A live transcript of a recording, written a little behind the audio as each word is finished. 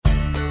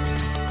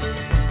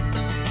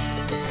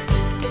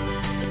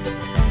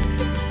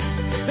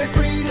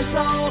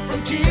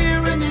from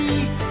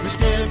tyranny,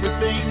 risked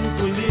everything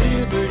for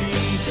liberty.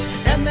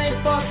 And they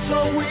fought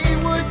so we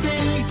would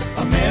be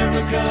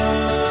America,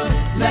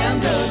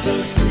 land of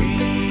the free.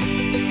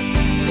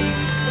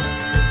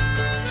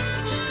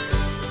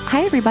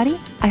 Hi, everybody.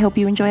 I hope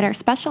you enjoyed our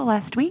special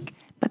last week,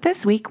 but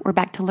this week we're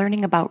back to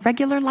learning about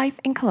regular life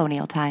in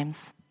colonial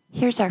times.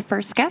 Here's our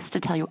first guest to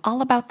tell you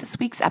all about this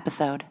week's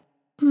episode.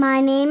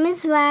 My name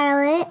is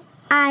Violet.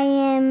 I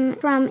am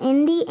from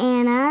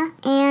Indiana,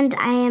 and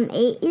I am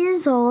 8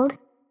 years old.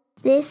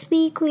 This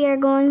week we are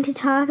going to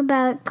talk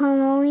about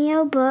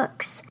colonial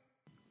books.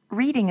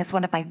 Reading is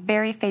one of my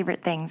very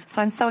favorite things,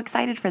 so I'm so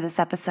excited for this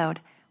episode.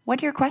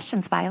 What are your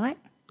questions, Violet?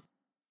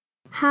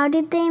 How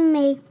did they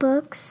make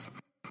books?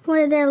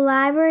 Were there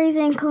libraries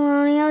in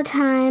colonial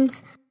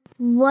times?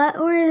 What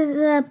were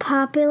the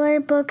popular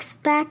books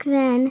back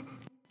then?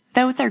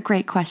 Those are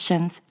great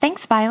questions.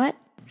 Thanks, Violet.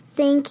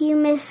 Thank you,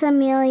 Miss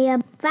Amelia.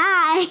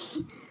 Bye!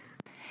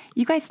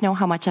 You guys know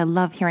how much I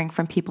love hearing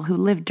from people who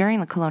lived during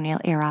the colonial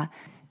era.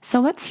 So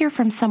let's hear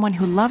from someone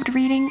who loved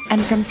reading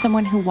and from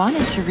someone who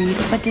wanted to read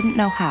but didn't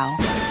know how.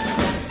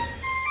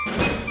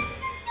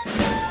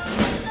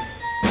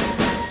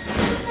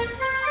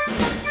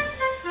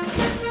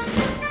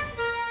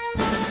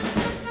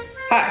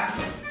 Hi,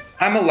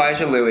 I'm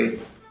Elijah Louie.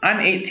 I'm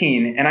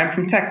 18 and I'm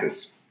from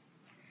Texas.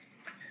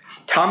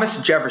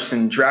 Thomas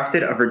Jefferson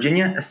drafted a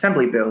Virginia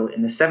Assembly Bill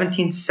in the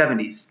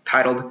 1770s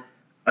titled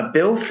A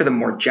Bill for the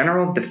More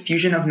General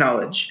Diffusion of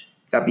Knowledge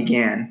that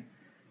began,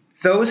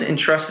 "Those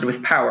entrusted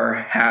with power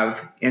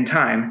have, in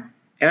time,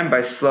 and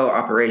by slow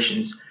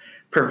operations,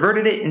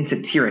 perverted it into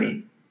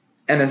tyranny,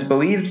 and has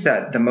believed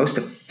that the most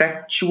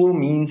effectual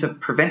means of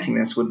preventing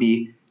this would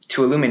be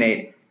to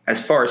illuminate,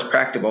 as far as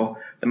practicable,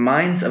 the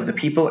minds of the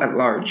people at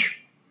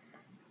large."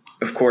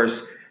 Of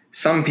course,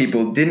 some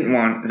people didn't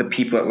want the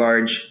people at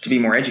large to be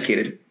more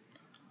educated.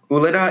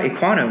 Uleda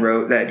Ekwano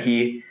wrote that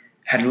he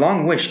had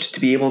long wished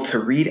to be able to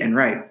read and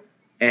write,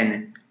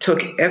 and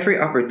took every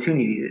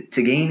opportunity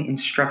to gain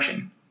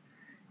instruction.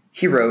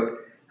 He wrote,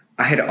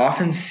 "I had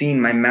often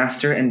seen my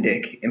master and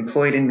Dick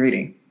employed in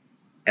reading,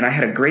 and I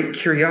had a great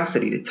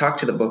curiosity to talk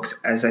to the books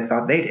as I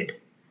thought they did.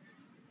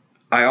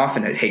 I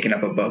often had taken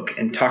up a book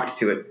and talked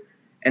to it,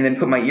 and then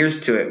put my ears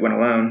to it when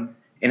alone,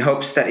 in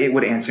hopes that it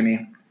would answer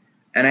me.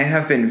 And I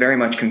have been very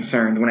much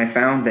concerned when I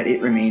found that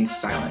it remained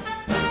silent."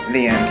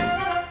 The end.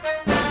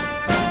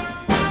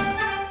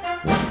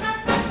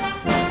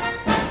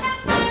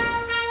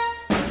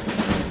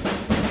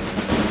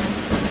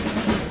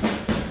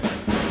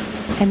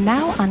 And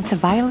now on to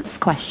Violet's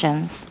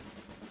questions.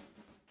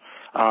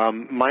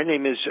 My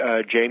name is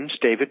James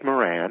David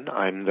Moran.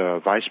 I'm the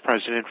Vice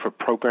President for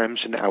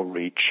Programs and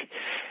Outreach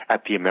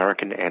at the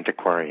American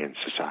Antiquarian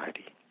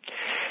Society.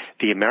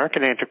 The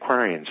American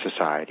Antiquarian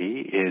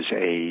Society is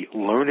a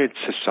learned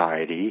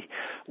society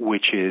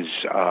which is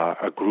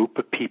a group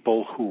of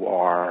people who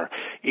are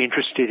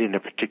interested in a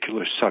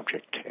particular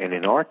subject. And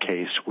in our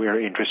case,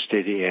 we're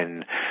interested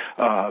in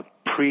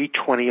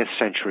pre-20th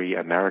century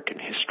American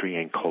history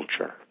and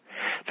culture.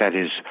 That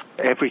is,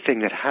 everything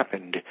that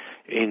happened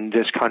in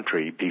this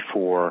country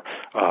before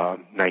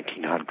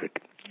 1900.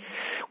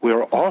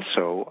 We're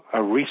also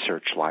a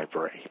research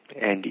library,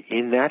 and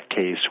in that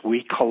case,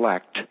 we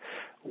collect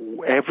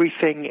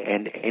everything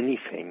and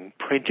anything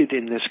printed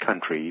in this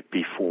country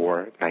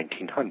before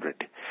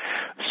 1900.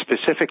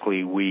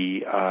 Specifically,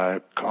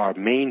 our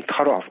main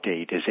cutoff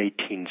date is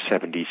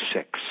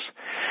 1876.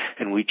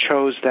 And we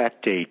chose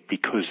that date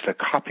because the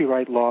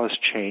copyright laws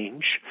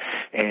change,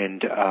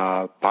 and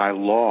by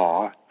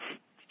law,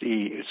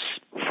 in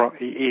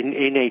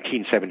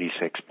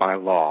 1876, by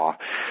law,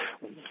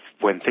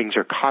 when things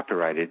are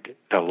copyrighted,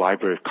 the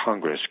Library of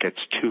Congress gets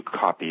 2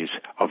 copies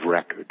of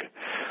record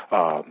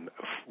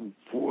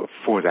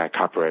for that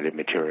copyrighted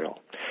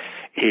material.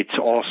 It's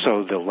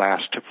also the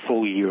last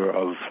full year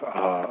of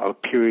a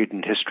period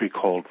in history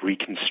called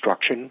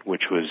Reconstruction,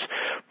 which was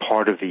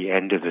part of the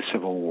end of the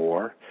Civil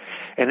War.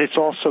 And it's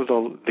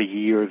also the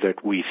year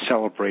that we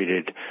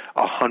celebrated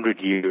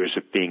 100 years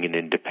of being an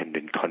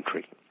independent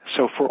country.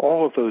 So for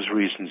all of those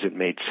reasons, it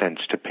made sense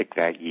to pick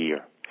that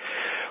year.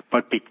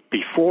 But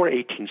before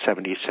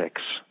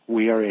 1876,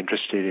 we are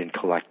interested in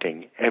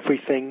collecting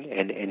everything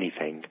and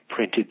anything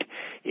printed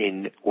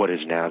in what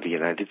is now the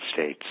United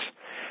States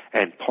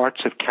and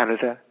parts of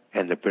Canada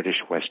and the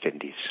British West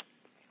Indies.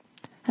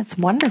 That's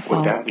wonderful.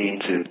 What that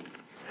means is,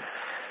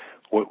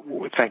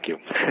 thank you.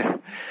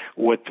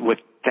 What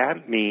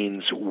that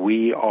means,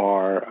 we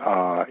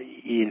are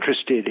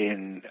interested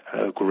in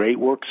great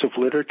works of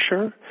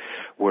literature.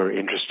 We're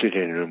interested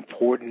in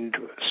important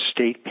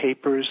state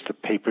papers, the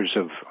papers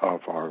of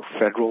our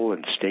federal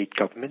and state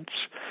governments.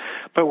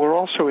 But we're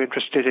also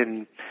interested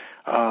in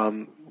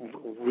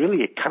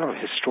really a kind of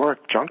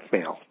historic junk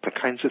mail, the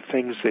kinds of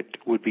things that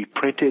would be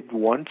printed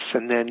once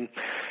and then,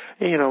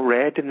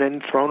 read and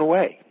then thrown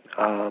away.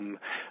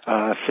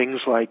 Things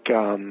like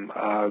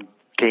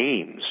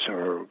games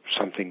or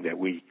something that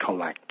we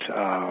collect.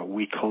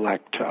 We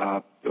collect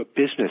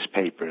business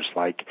papers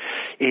like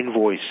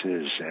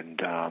invoices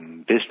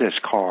and business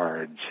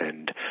cards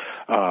and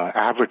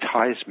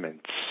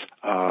advertisements.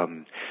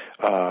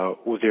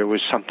 There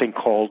was something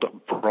called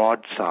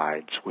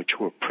broadsides, which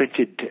were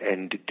printed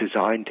and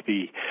designed to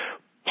be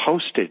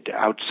posted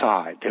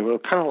outside. They were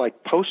kind of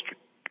like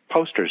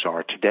posters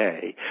are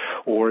today.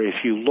 Or if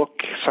you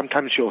look,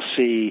 sometimes you'll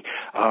see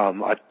a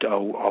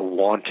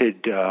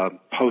wanted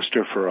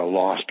poster for a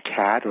lost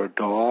cat or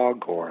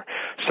dog, or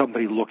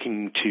somebody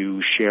looking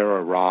to share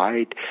a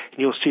ride. And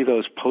you'll see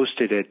those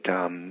posted at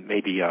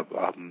maybe a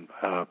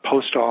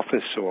post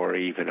office or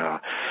even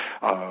a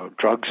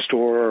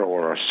drugstore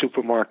or a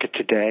supermarket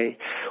today.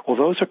 Well,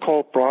 those are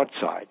called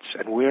broadsides,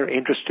 and we're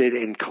interested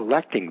in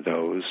collecting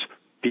those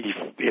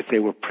if they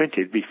were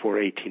printed before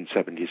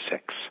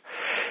 1876.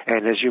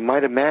 And as you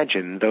might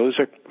imagine, those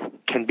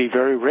can be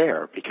very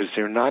rare because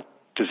they're not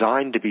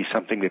designed to be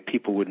something that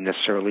people would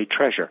necessarily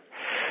treasure.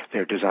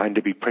 They're designed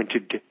to be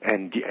printed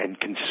and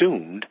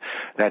consumed,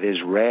 that is,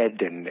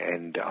 read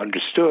and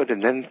understood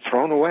and then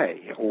thrown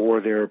away.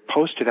 Or they're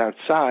posted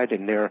outside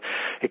and they're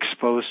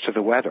exposed to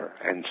the weather,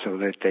 and so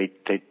that they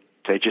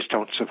just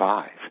don't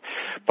survive.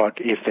 But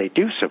if they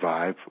do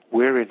survive,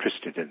 we're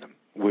interested in them.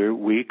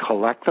 We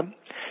collect them,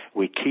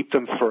 we keep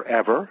them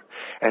forever,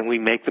 and we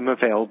make them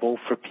available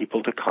for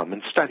people to come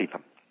and study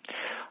them.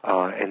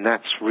 And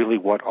that's really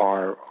what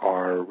our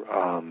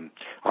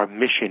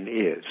mission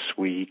is.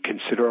 We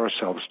consider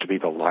ourselves to be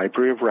the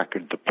library of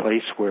record, the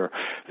place where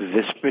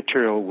this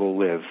material will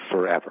live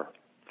forever.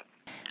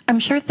 I'm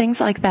sure things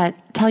like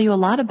that tell you a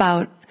lot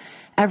about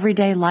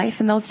everyday life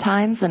in those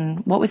times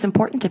and what was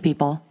important to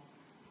people.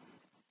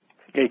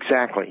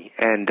 Exactly.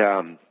 And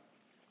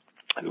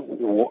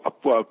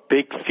a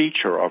big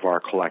feature of our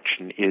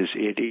collection is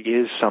it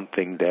is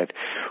something that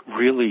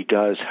really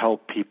does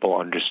help people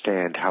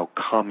understand how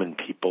common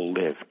people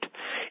lived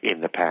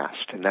in the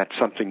past. And that's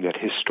something that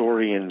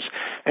historians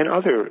and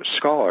other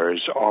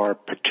scholars are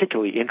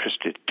particularly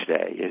interested in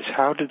today, is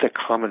how did the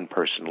common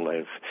person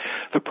live?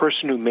 The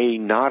person who may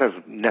not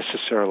have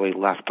necessarily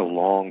left a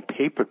long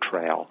paper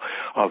trail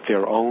of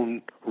their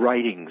own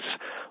writings,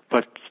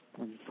 but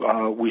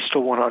we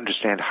still want to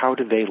understand how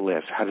did they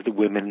live? How did the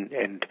women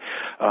and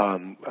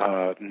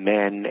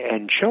men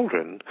and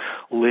children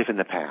live in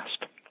the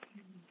past?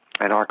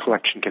 And our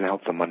collection can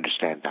help them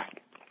understand that.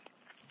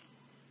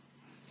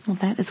 Well,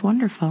 that is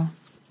wonderful.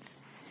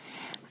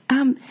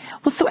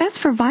 So as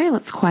for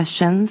Violet's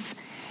questions,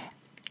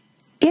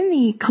 in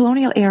the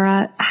colonial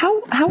era,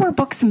 how were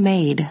books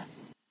made?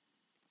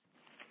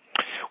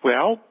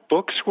 Well,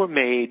 books were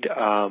made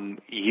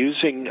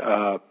using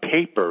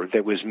paper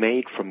that was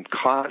made from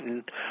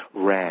cotton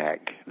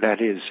rag.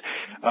 That is,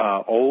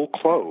 old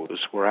clothes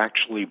were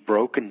actually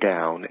broken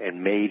down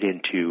and made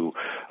into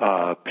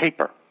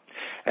paper.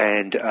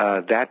 And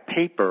that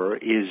paper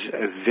is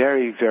a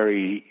very,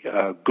 very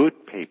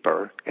good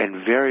paper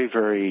and very,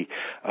 very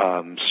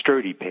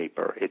sturdy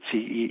paper. It's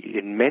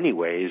in many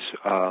ways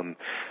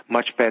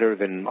much better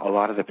than a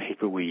lot of the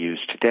paper we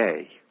use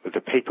today. The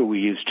paper we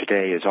use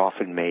today is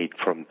often made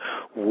from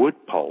wood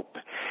pulp,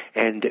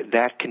 and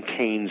that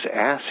contains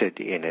acid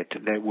in it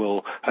that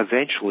will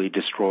eventually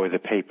destroy the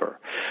paper.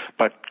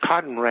 But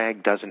cotton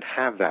rag doesn't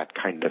have that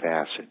kind of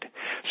acid.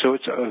 So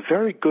it's a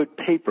very good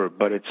paper,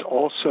 but it's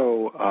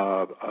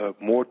also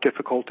more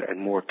difficult and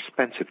more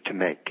expensive to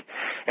make.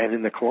 And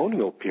in the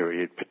colonial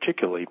period,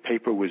 particularly,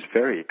 paper was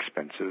very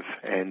expensive,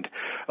 and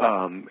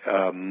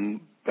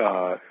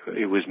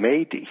it was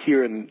made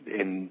here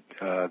in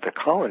the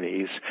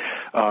colonies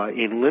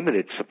in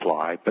limited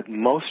supply, but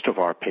most of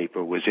our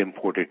paper was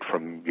imported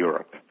from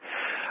Europe.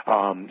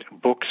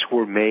 Books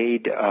were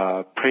made,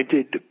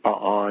 printed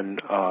on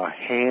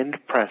hand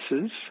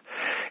presses,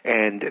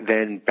 and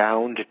then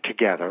bound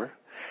together,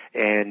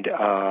 and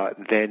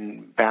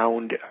then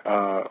bound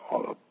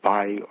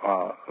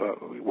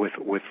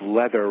with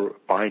leather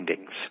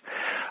bindings.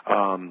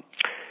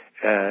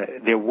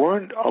 There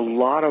weren't a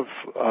lot of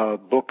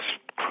books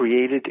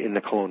created in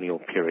the colonial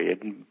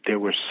period. There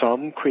were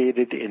some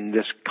created in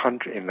this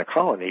country, in the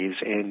colonies,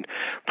 and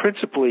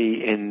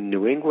principally in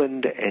New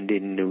England and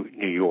in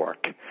New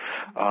York.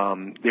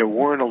 There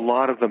weren't a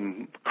lot of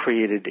them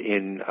created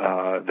in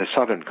the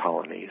southern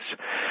colonies.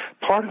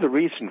 Part of the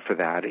reason for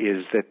that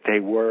is that they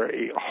were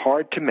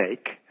hard to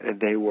make, and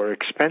they were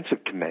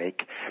expensive to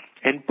make,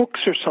 and books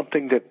are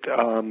something that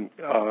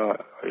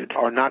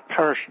are not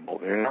perishable.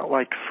 They're not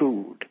like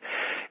food.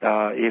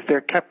 If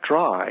they're kept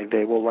dry,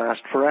 they will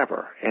last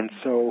forever. And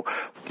so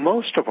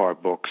most of our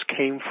books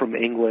came from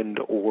England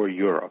or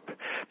Europe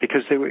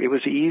because it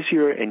was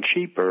easier and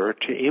cheaper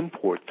to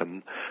import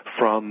them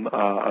from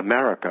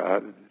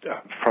America,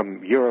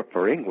 from Europe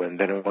or England,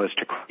 than it was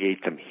to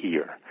create them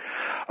here.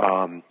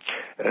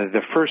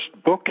 The first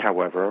book,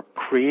 however,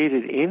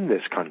 created in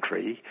this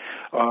country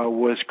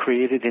was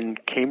created in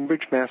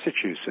Cambridge,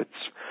 Massachusetts,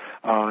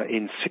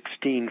 in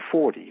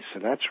 1640, so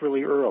that's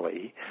really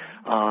early,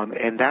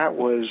 and that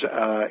was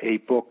a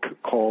book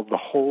called The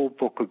Whole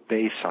Book of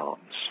Bay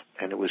Psalms,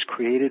 and it was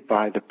created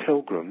by the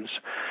Pilgrims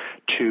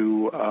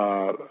to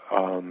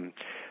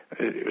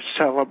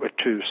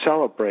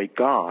celebrate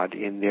God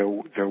in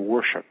their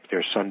worship,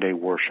 their Sunday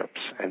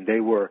worships, and they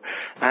were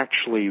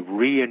actually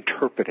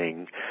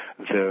reinterpreting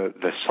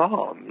the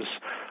Psalms.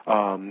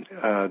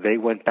 They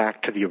went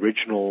back to the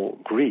original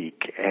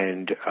Greek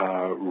and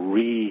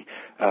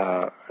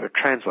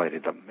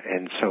translated them,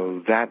 and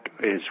so that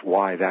is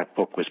why that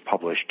book was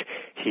published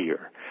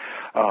here.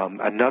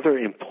 Another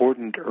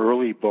important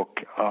early book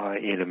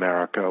in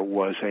America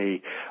was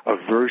a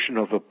version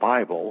of the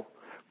Bible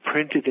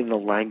printed in the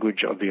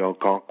language of the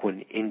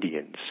Algonquin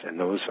Indians, and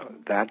those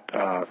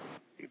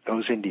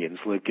Indians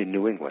lived in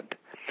New England.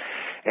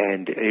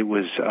 And it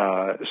was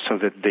so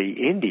that the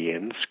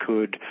Indians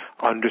could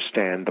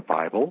understand the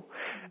Bible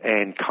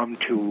and come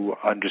to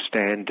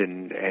understand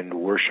and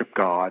worship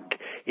God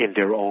in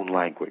their own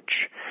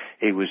language.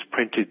 It was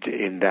printed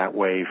in that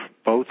way,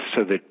 both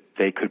so that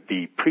they could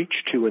be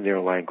preached to in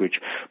their language,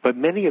 but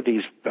many of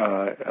these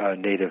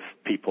native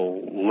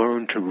people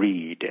learned to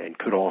read and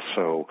could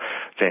also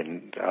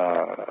then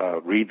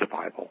read the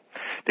Bible.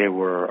 There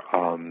were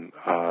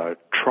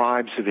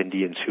tribes of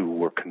Indians who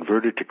were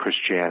converted to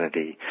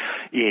Christianity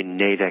in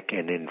Natick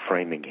and in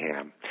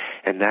Framingham,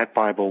 and that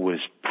Bible was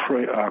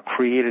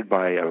created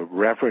by a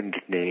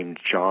reverend named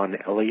John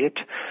Eliot,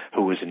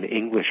 who was an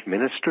English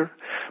minister,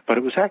 but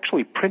it was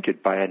actually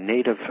printed by a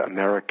Native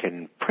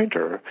American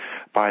printer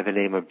by the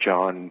name of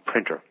John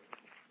Printer.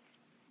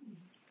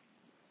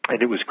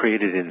 And it was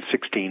created in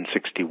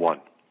 1661.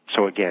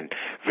 So again,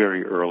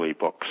 very early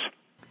books.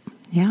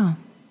 Yeah.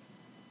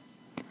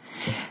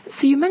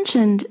 So you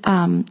mentioned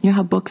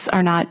how books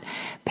are not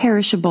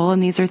perishable,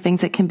 and these are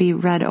things that can be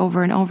read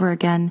over and over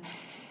again.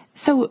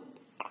 So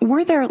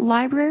were there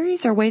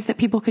libraries or ways that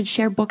people could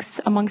share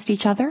books amongst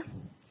each other?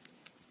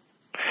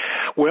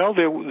 Well,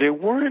 there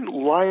weren't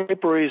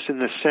libraries in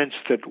the sense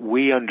that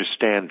we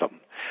understand them.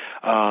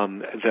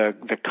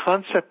 The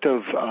concept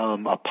of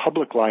a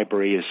public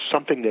library is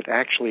something that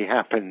actually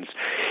happens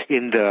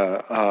in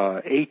the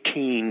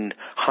 1800s.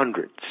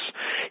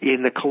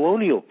 In the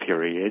colonial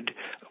period,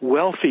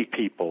 wealthy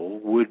people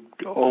would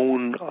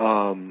own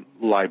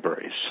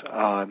libraries,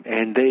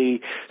 and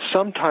they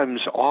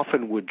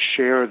often would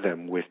share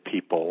them with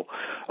people,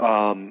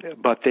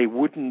 but they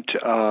wouldn't.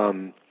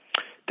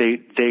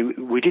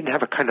 We didn't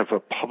have a kind of a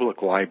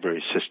public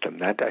library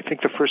system. I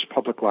think the first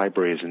public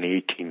library is in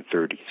the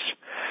 1830s.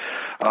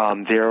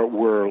 There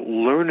were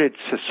learned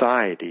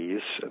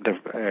societies,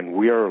 and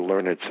we are a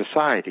learned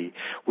society.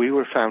 We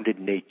were founded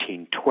in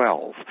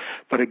 1812.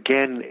 But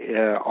again,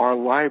 our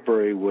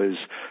library was,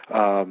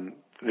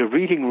 the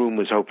reading room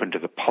was open to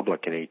the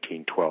public in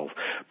 1812,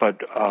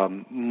 but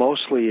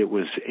mostly it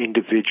was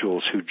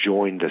individuals who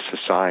joined the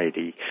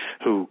society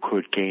who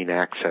could gain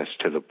access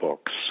to the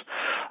books.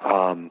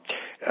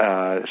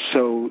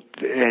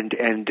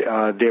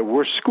 There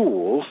were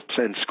schools,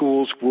 and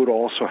schools would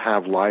also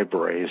have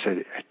libraries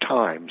at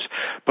times,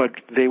 but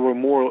they were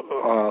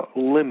more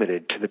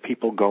limited to the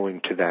people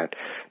going to that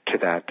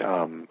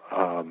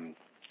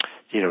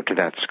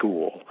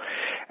school.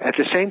 At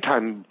the same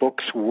time,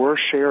 books were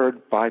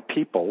shared by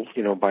people,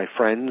 by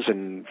friends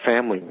and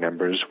family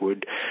members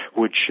would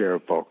share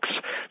books.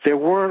 There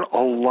weren't a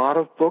lot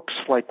of books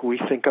like we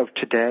think of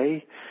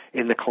today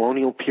in the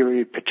colonial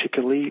period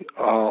particularly,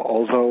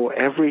 although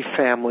every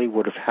family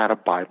would have had a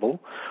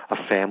Bible, a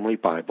family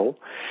Bible,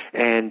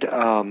 and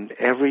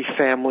every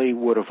family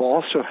would have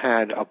also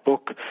had a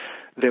book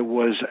that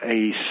was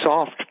a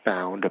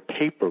soft-bound, a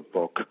paper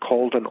book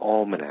called an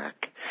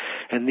almanac.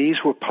 And these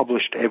were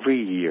published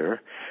every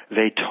year.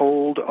 They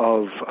told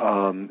of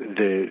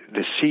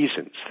the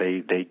seasons.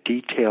 They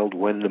detailed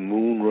when the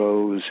moon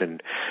rose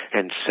and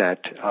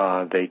set.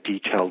 They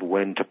detailed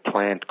when to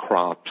plant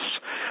crops.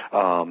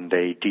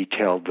 They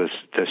detailed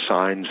the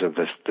signs of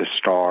the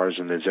stars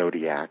and the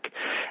zodiac.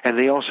 And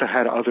they also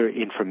had other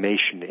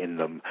information in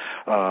them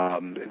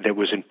that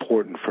was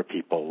important for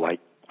people, like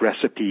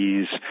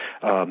recipes,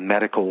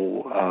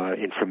 medical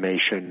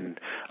information.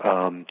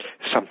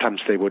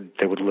 Sometimes they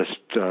would list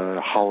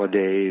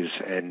holidays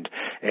and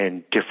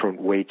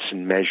different weights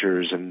and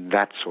measures and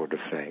that sort of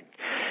thing.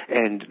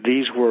 And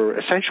these were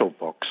essential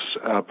books,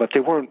 but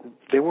they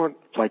weren't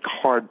like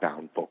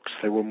hardbound books.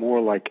 They were more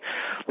like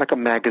a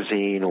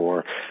magazine,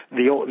 or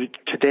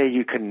today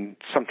you can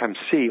sometimes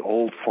see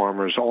old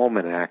farmers'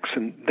 almanacs,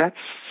 and that's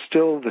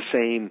still the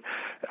same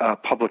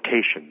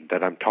publication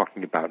that I'm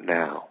talking about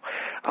now.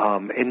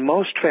 And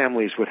most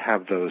families would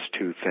have those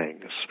two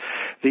things.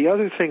 The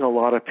other thing a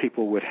lot of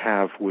people would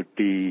have would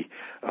be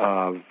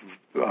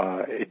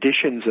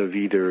editions of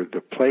either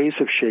the plays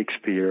of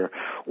Shakespeare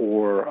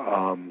or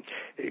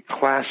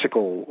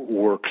classical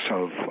works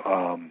of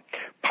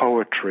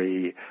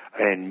poetry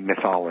and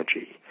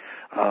mythology.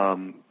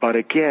 But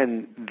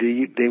again,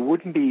 there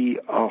wouldn't be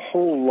a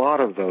whole lot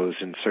of those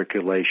in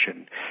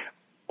circulation.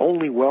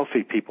 Only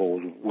wealthy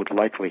people would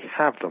likely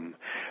have them.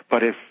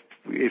 But if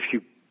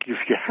you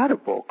had a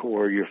book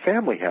or your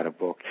family had a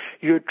book,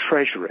 you'd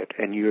treasure it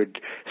and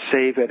you'd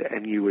save it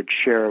and you would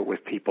share it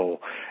with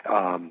people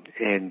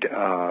and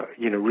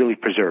really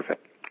preserve it.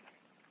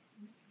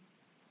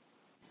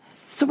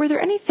 So were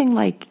there anything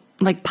like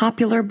like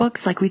popular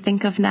books like we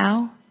think of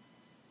now?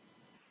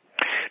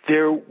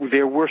 There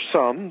were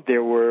some.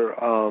 There were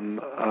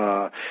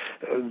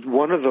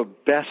one of the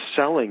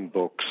best-selling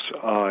books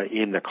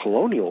in the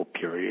colonial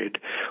period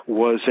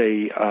was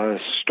a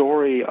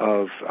story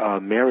of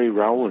Mary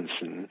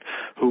Rowlandson,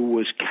 who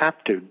was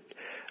captured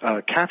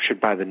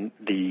by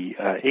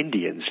the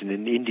Indians in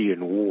an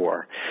Indian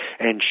war,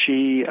 and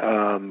she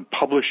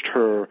published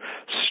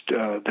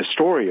the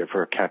story of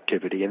her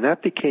captivity, and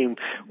that became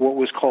what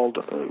was called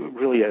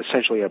really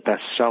essentially a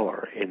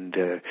bestseller in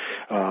the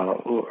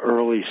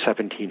early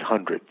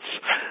 1700s.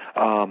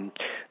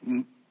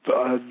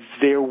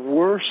 There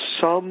were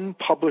some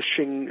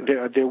publishing.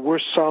 There were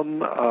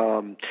some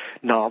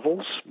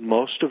novels.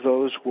 Most of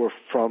those were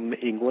from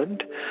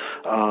England,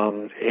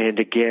 and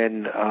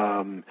again,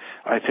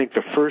 I think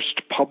the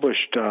first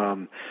published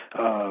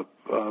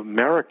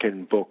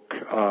American book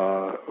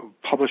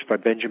published by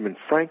Benjamin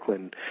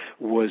Franklin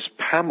was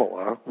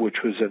Pamela,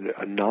 which was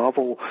a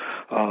novel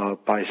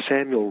by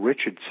Samuel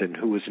Richardson,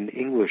 who was an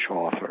English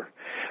author.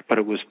 But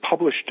it was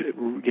published,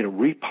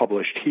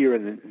 republished here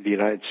in the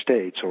United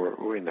States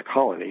or in the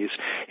colonies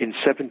in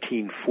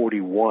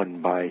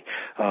 1741 by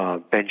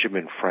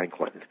Benjamin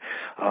Franklin.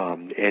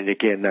 And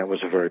again, that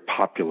was a very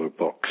popular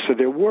book. So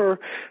there were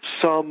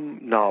some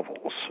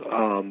novels,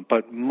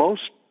 but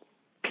most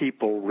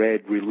people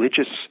read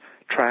religious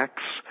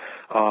tracts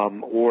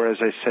or, as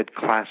I said,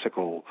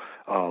 classical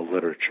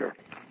literature.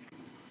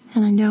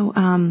 And I know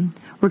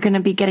we're going to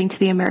be getting to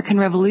the American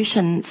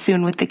Revolution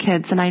soon with the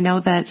kids, and I know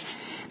that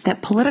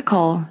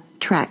political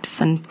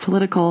tracts and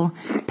political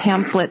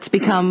pamphlets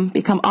become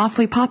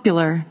awfully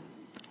popular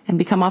and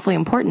become awfully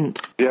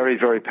important. Very,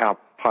 very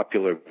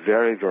popular,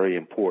 very, very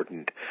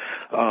important.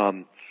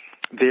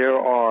 There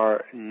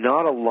are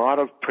not a lot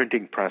of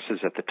printing presses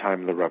at the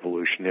time of the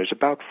Revolution. There's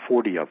about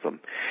 40 of them.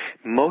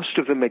 Most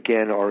of them,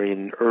 again, are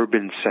in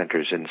urban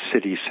centers and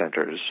city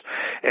centers.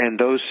 And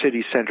those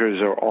city centers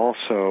are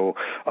also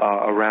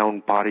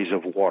around bodies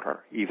of water,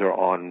 either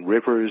on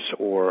rivers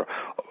or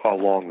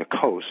along the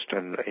coast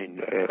and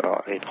in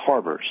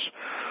harbors.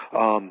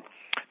 A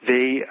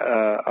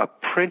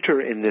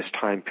printer in this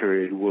time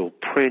period will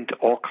print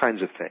all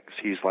kinds of things.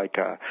 He's like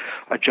a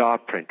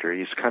job printer.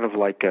 He's kind of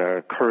like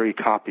a Curry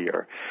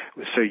copier.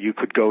 So you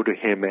could go to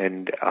him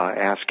and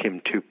ask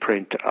him to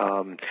print,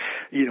 a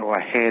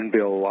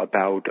handbill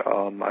about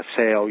a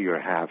sale you're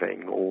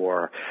having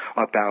or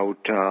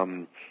about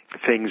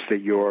things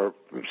that you're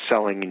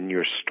selling in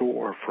your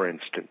store, for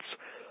instance.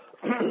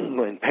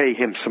 And pay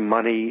him some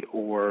money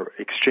or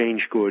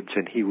exchange goods,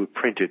 and he would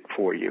print it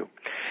for you.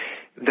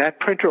 That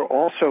printer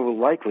also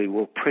likely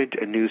will print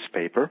a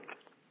newspaper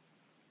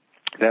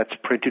that's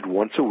printed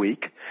once a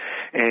week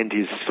and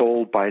is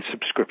sold by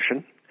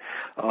subscription.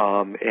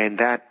 And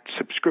that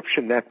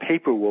subscription, that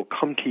paper will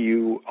come to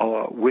you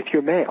with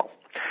your mail.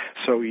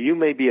 So you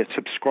may be a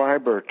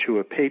subscriber to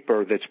a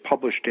paper that's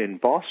published in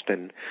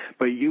Boston,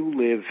 but you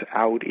live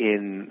out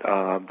in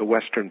the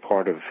western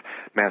part of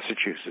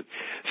Massachusetts.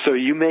 So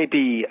you may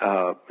be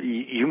a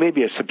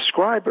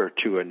subscriber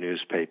to a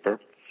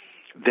newspaper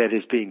that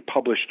is being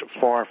published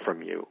far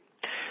from you.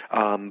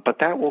 But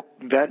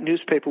that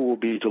newspaper will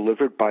be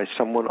delivered by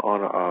someone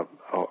on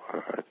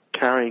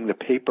carrying the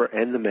paper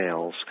and the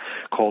mails,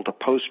 called a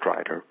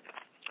postrider,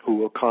 who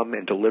will come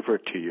and deliver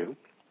it to you.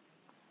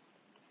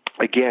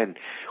 Again,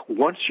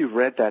 once you've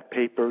read that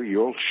paper,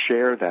 you'll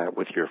share that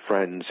with your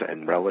friends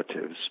and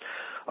relatives.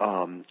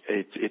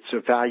 It's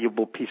a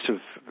valuable piece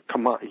of,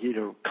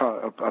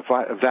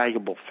 a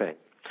valuable thing.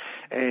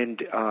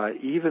 And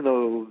even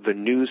though the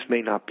news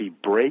may not be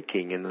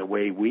breaking in the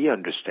way we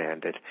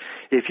understand it,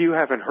 if you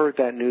haven't heard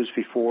that news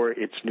before,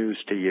 it's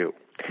news to you.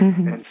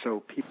 Mm-hmm. And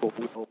so people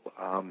will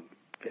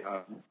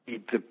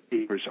read the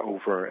papers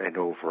over and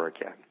over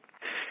again.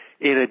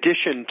 In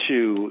addition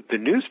to the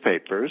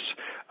newspapers,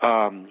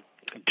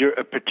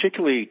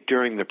 particularly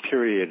during the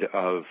period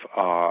of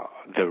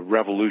the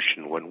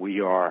Revolution, when we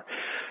are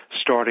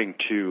starting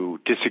to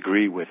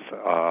disagree with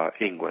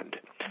England,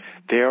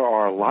 there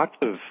are lots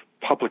of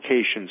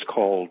publications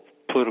called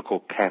political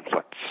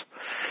pamphlets.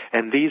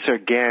 And these,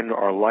 again,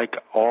 are like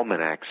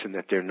almanacs in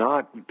that they're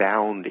not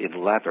bound in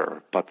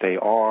leather, but they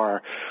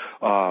are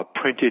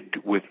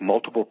printed with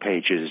multiple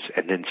pages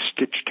and then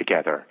stitched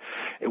together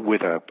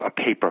with a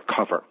paper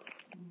cover.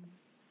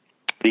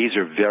 These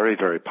are very,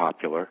 very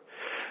popular.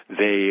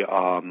 They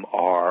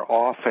are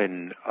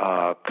often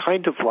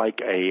kind of like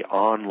a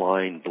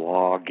online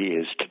blog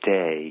is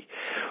today,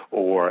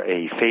 or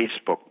a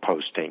Facebook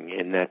posting,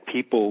 in that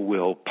people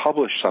will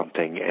publish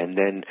something and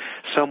then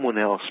someone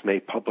else may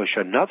publish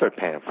another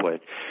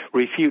pamphlet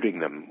refuting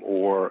them,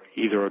 or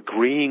either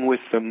agreeing with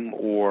them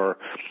or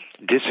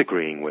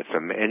disagreeing with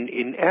them. And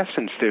in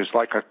essence, there's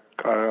like a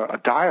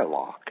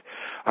dialogue,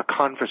 a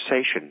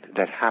conversation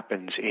that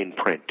happens in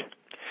print.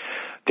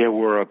 There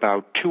were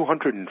about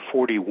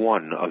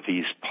 241 of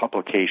these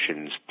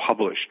publications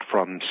published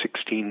from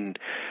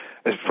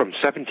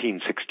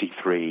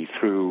 1763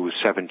 through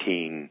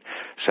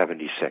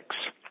 1776.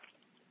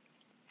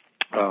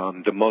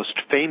 The most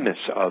famous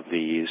of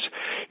these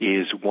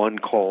is one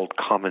called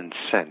Common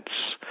Sense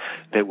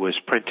that was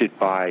printed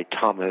by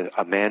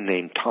a man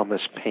named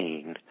Thomas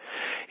Paine.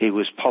 It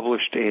was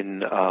published in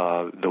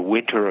the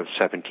winter of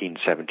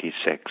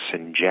 1776,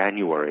 in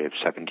January of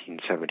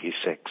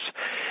 1776,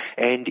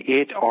 and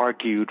it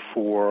argued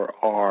for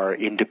our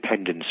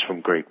independence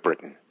from Great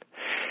Britain.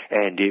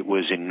 And it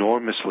was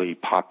enormously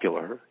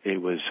popular.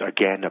 It was,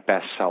 again, a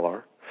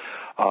bestseller.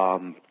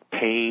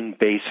 Paine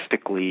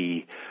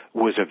basically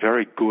was a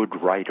very good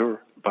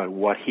writer, but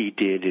what he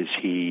did is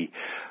he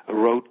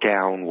wrote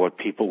down what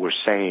people were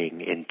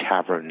saying in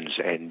taverns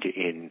and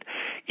in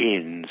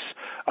inns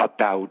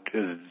about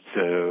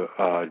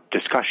the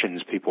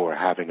discussions people were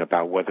having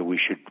about whether we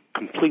should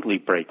completely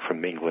break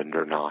from England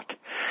or not.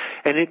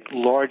 And it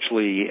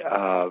largely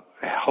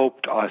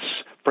helped us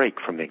break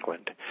from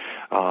England.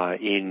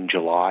 In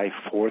July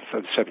 4th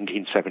of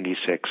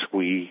 1776,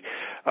 we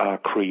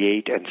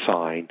create and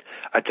sign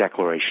a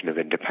Declaration of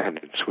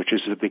Independence, which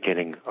is the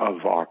beginning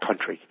of our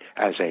country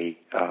as a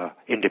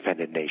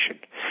independent nation.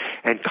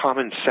 And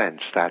Common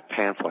Sense, that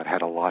pamphlet,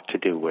 had a lot to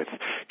do with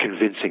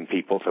convincing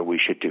people that we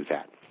should do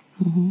that.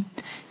 Mm-hmm.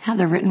 Yeah,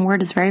 the written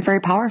word is very, very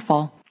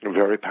powerful.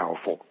 Very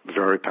powerful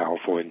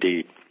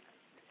indeed.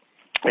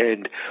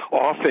 And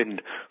often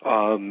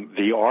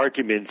the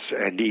arguments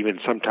and even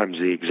sometimes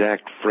the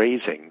exact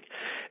phrasing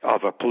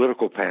of a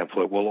political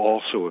pamphlet will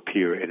also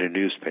appear in a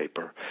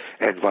newspaper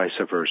and vice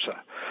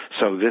versa.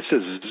 So this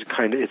is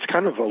it's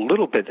kind of a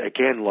little bit,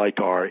 again, like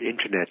our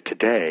internet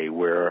today,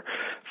 where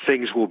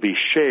things will be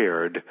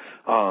shared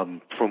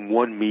from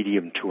one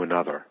medium to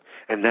another.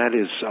 And that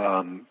is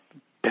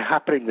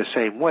happening the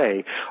same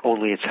way,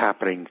 only it's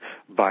happening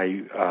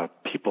by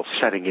people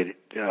setting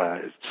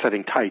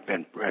type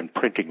and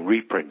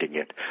reprinting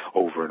it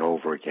over and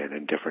over again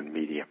in different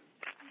media.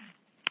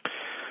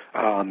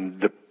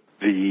 The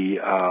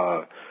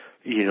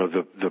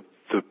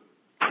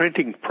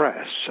printing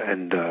press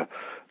and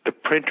the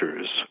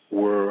printers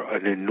were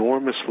an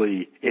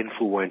enormously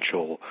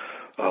influential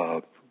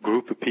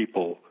group of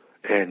people,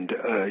 and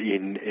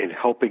in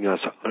helping us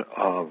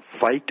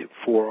fight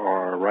for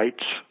our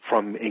rights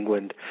from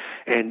England,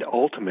 and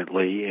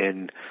ultimately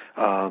in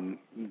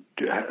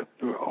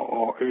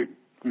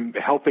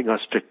helping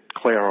us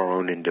declare our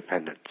own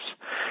independence.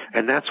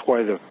 And that's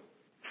why the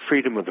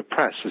freedom of the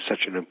press is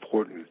such an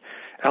important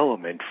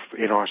element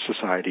in our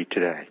society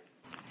today.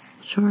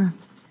 Sure.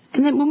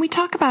 And then when we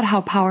talk about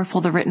how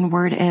powerful the written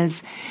word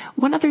is,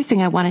 one other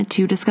thing I wanted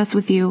to discuss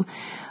with you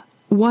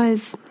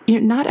was,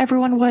 not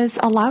everyone was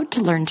allowed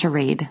to learn to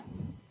read.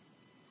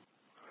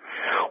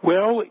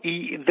 Well,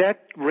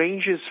 that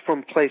ranges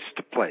from place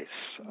to place.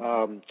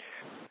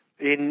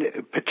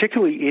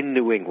 Particularly in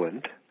New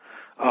England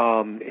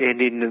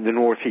and in the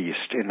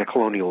Northeast in the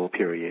colonial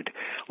period,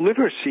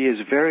 literacy is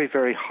very,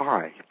 very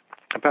high.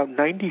 About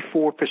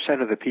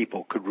 94% of the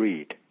people could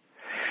read.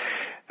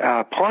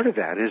 Part of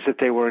that is that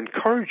they were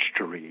encouraged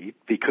to read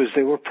because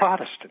they were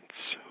Protestants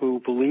who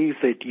believed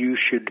that you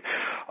should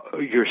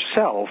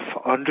yourself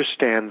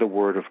understand the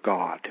Word of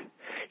God,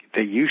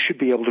 that you should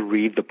be able to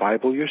read the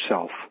Bible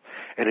yourself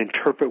and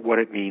interpret what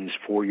it means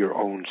for your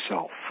own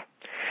self.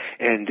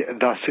 And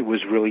thus it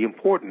was really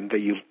important that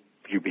you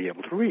be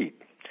able to read.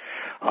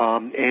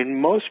 And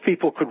most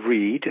people could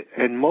read,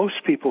 and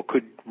most people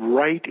could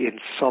write in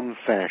some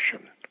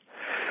fashion.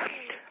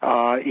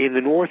 In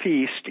the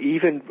Northeast,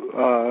 even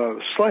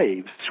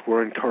slaves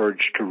were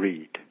encouraged to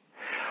read.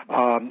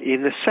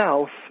 In the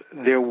South,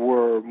 there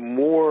were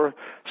more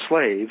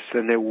slaves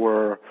than there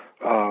were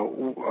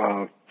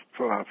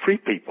free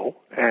people,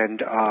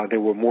 and there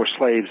were more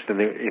slaves in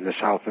the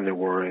South than there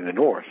were in the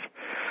North.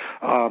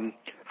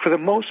 For the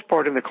most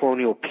part in the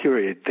colonial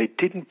period, they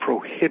didn't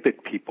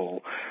prohibit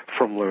people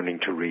from learning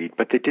to read,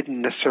 but they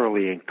didn't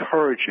necessarily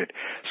encourage it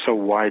so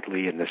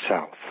widely in the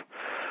South.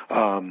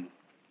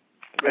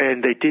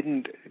 And they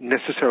didn't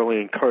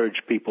necessarily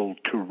encourage people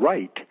to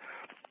write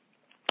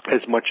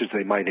as much as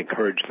they might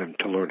encourage them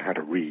to learn how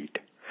to read.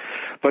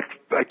 But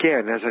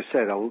again, as I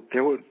said,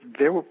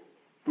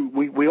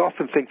 we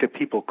often think that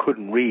people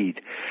couldn't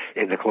read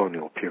in the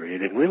colonial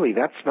period, and really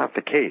that's not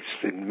the case.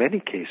 In many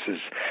cases,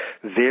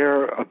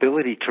 their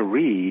ability to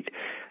read,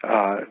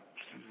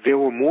 there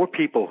were more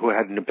people who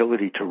had an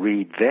ability to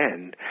read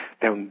then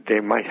than they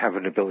might have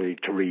an ability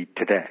to read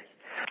today.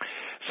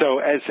 So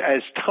as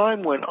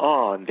time went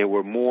on, there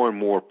were more and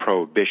more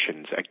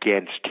prohibitions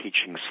against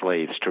teaching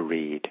slaves to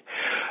read.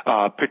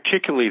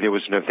 Particularly, there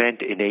was an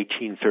event in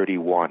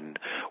 1831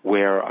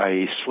 where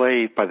a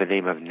slave by the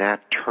name of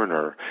Nat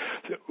Turner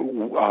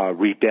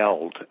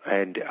rebelled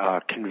and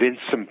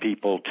convinced some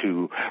people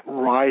to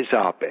rise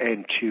up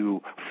and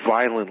to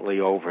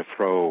violently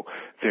overthrow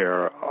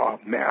their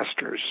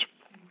masters.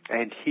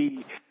 And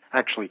he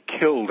actually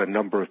killed a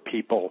number of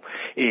people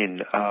in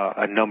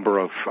a number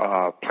of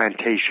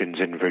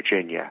plantations in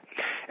Virginia.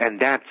 And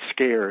that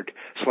scared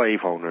slave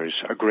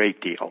owners a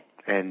great deal.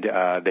 And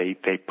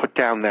they put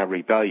down that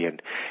rebellion,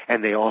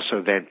 and they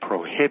also then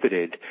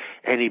prohibited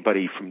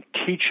anybody from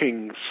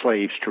teaching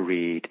slaves to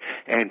read,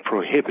 and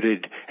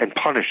prohibited and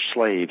punished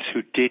slaves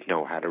who did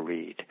know how to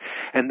read.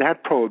 And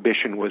that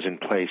prohibition was in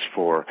place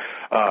for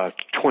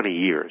 20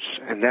 years,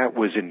 and that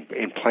was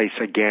in place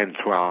again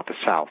throughout the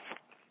South.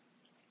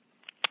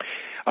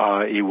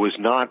 It was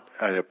not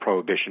a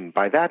prohibition.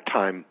 By that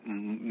time,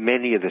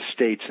 many of the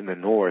states in the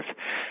North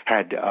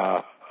had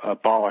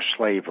abolished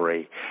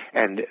slavery,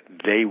 and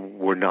they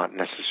were not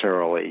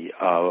necessarily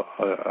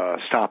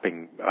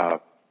stopping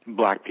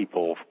black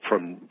people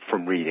from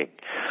reading.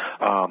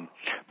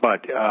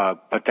 But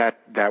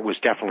that was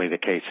definitely the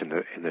case in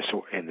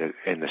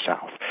the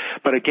South.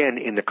 But again,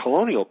 in the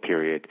colonial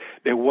period,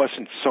 there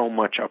wasn't so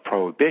much a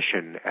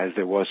prohibition as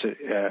there was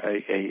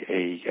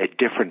a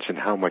difference in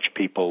how much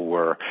people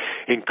were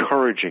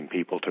encouraging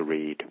people to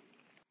read.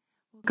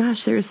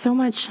 Gosh, there's so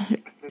much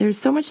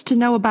to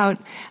know about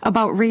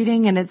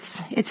reading, and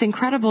it's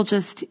incredible.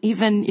 Just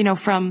even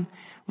from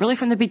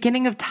the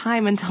beginning of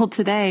time until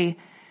today,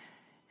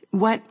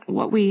 what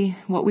we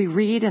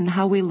read and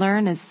how we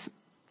learn is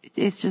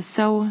just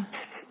so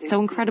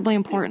incredibly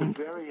important.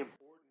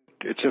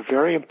 It's a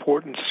very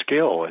important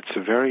skill. It's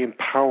very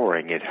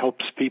empowering. It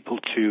helps people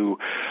to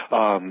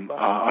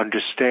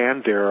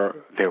understand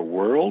their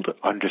world,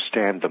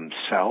 understand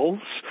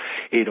themselves.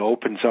 It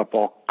opens up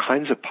all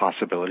kinds of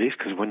possibilities,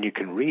 because when you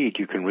can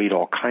read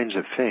all kinds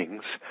of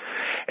things.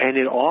 And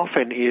it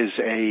often is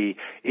a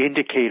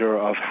indicator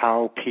of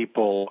how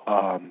people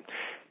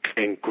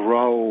can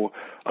grow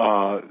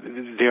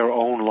their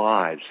own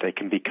lives. They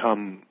can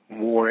become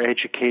more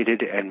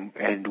educated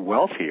and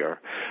wealthier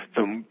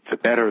the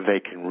better they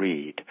can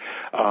read.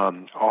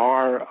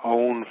 Our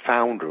own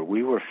founder,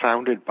 we were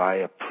founded by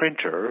a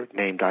printer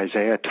named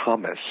Isaiah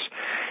Thomas,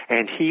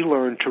 and he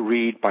learned to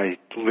read by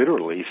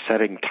literally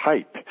setting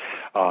type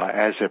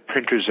as a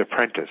printer's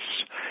apprentice.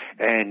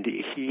 And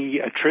he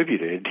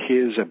attributed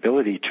his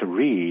ability to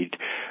read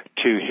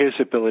to his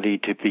ability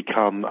to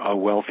become a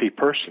wealthy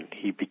person.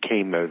 He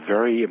became a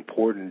very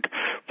important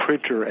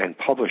printer and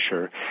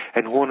publisher,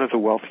 and one of the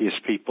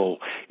wealthiest people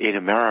in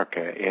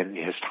America in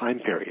his time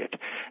period.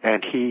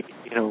 And he,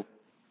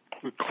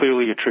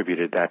 clearly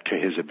attributed that to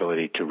his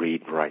ability to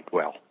read and write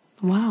well.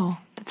 Wow,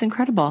 that's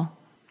incredible.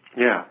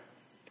 Yeah.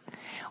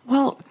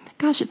 Well,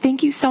 gosh,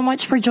 thank you so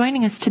much for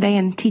joining us today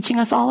and teaching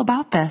us all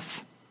about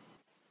this.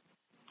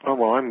 Oh,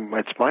 well,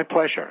 it's my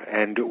pleasure.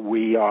 And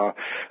we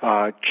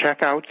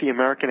check out the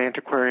American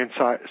Antiquarian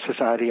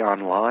Society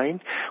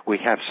online. We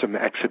have some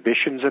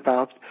exhibitions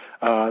about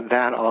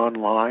that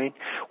online.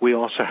 We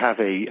also have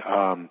a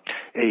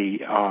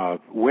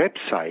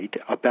website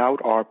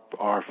about our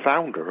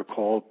founder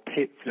called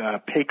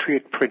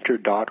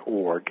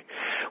patriotprinter.org,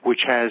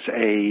 which has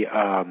a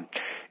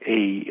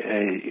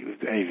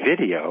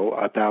video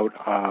about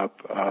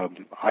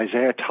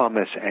Isaiah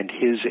Thomas and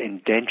his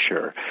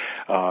indenture,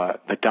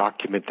 the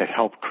document that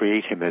helped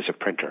create him as a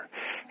printer.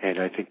 And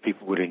I think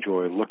people would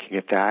enjoy looking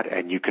at that,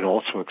 and you can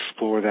also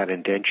explore that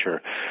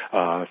indenture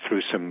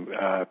through some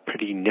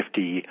pretty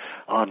nifty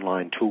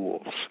online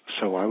tools.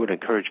 So I would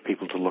encourage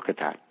people to look at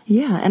that.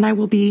 Yeah, and I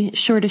will be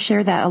sure to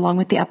share that along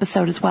with the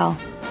episode as well.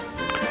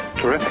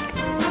 Terrific.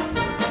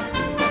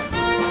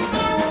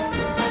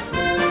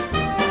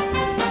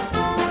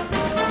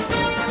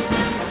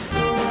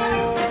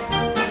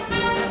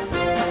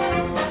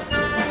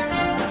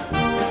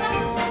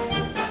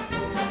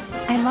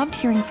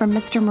 Hearing from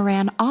Mr.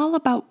 Moran all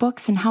about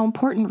books and how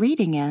important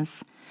reading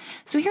is.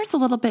 So here's a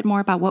little bit more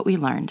about what we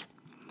learned.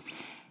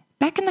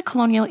 Back in the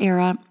colonial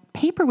era,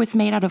 paper was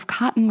made out of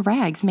cotton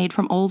rags made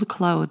from old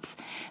clothes.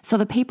 So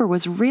the paper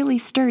was really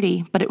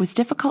sturdy, but it was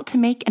difficult to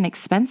make and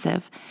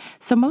expensive.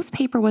 So most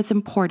paper was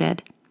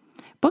imported.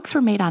 Books were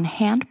made on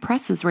hand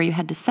presses where you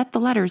had to set the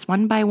letters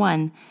one by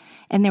one,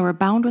 and they were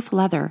bound with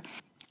leather.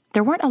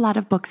 There weren't a lot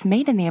of books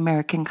made in the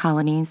American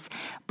colonies,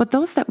 but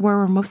those that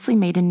were mostly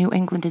made in New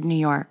England and New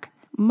York.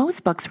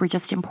 Most books were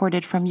just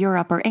imported from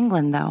Europe or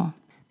England, though.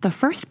 The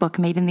first book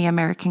made in the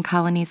American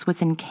colonies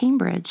was in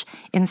Cambridge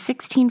in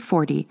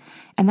 1640,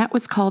 and that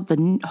was called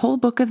the Whole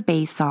Book of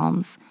Bay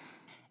Psalms.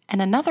 And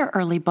another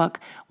early book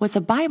was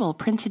a Bible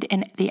printed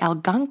in the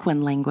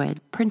Algonquin language,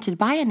 printed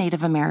by a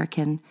Native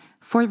American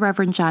for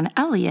Reverend John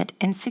Eliot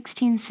in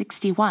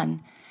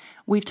 1661.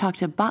 We've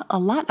talked a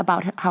lot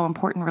about how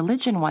important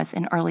religion was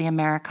in early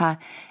America,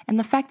 and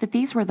the fact that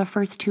these were the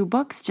first two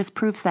books just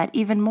proves that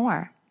even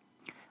more.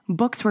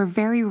 Books were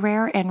very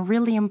rare and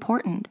really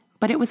important,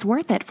 but it was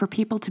worth it for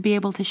people to be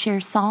able to share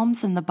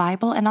Psalms and the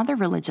Bible and other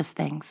religious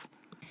things.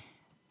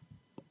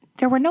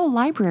 There were no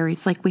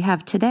libraries like we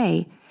have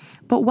today,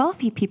 but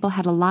wealthy people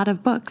had a lot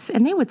of books,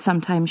 and they would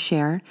sometimes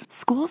share.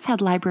 Schools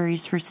had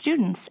libraries for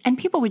students, and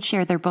people would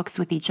share their books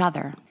with each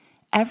other.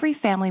 Every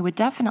family would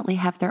definitely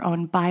have their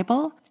own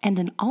Bible and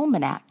an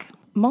almanac.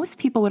 Most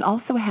people would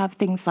also have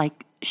things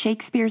like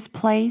Shakespeare's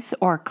plays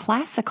or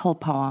classical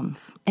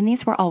poems, and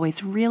these were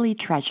always really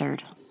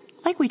treasured.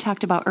 Like we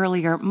talked about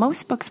earlier,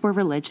 most books were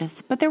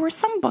religious, but there were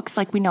some books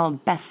like we know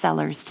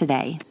bestsellers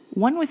today.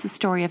 One was the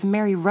story of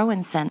Mary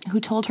Rowanson, who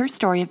told her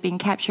story of being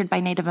captured by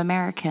Native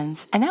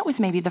Americans, and that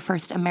was maybe the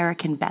first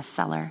American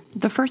bestseller.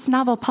 The first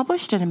novel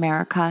published in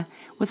America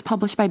was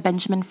published by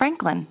Benjamin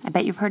Franklin. I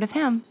bet you've heard of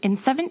him. In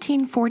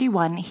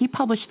 1741, he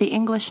published the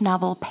English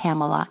novel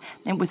Pamela.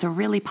 It was a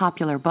really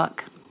popular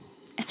book.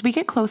 As we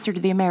get closer to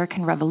the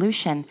American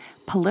Revolution,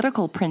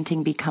 political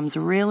printing becomes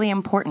really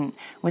important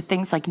with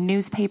things like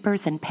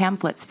newspapers and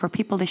pamphlets for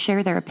people to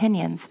share their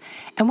opinions,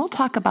 and we'll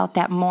talk about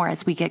that more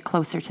as we get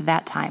closer to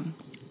that time.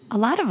 A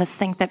lot of us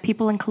think that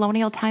people in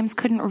colonial times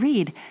couldn't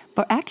read,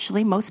 but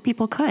actually most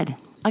people could.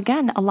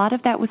 Again, a lot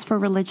of that was for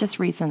religious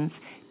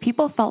reasons.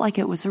 People felt like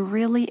it was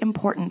really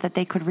important that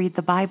they could read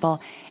the Bible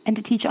and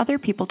to teach other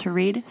people to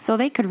read so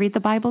they could read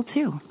the Bible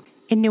too.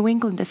 In New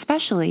England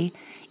especially,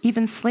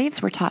 even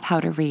slaves were taught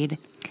how to read.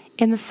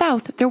 In the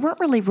South, there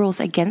weren't really rules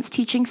against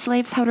teaching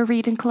slaves how to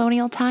read in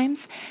colonial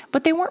times,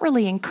 but they weren't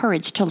really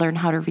encouraged to learn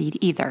how to read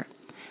either.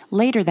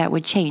 Later that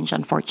would change,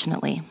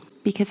 unfortunately,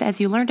 because as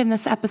you learned in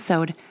this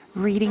episode,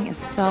 reading is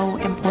so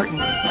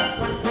important.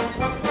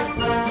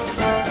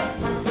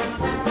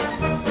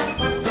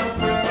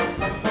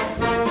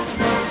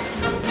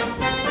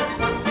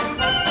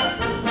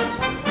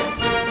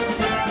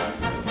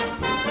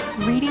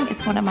 Reading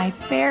is one of my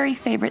very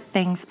favorite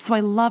things, so I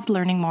loved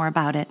learning more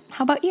about it.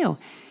 How about you?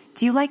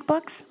 Do you like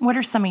books? What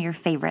are some of your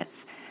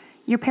favorites?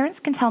 Your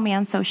parents can tell me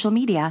on social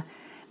media.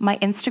 My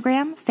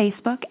Instagram,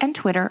 Facebook, and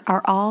Twitter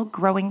are all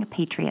Growing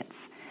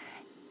Patriots.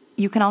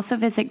 You can also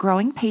visit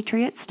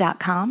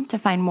growingpatriots.com to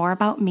find more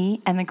about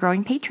me and the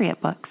Growing Patriot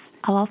books.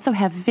 I'll also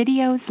have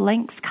videos,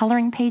 links,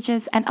 coloring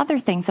pages, and other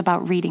things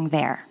about reading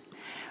there.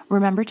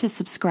 Remember to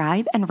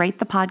subscribe and rate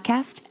the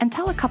podcast and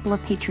tell a couple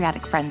of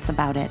patriotic friends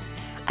about it.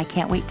 I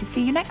can't wait to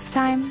see you next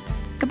time.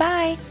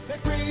 Goodbye. They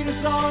freed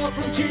us all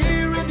from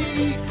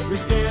tyranny,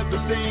 risked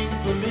everything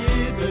for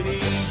liberty,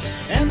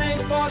 and they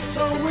fought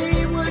so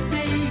we would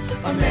be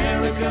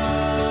America,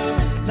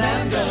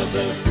 land of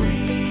the free.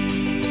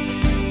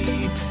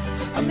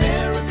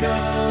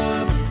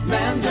 America,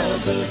 land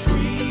of the free.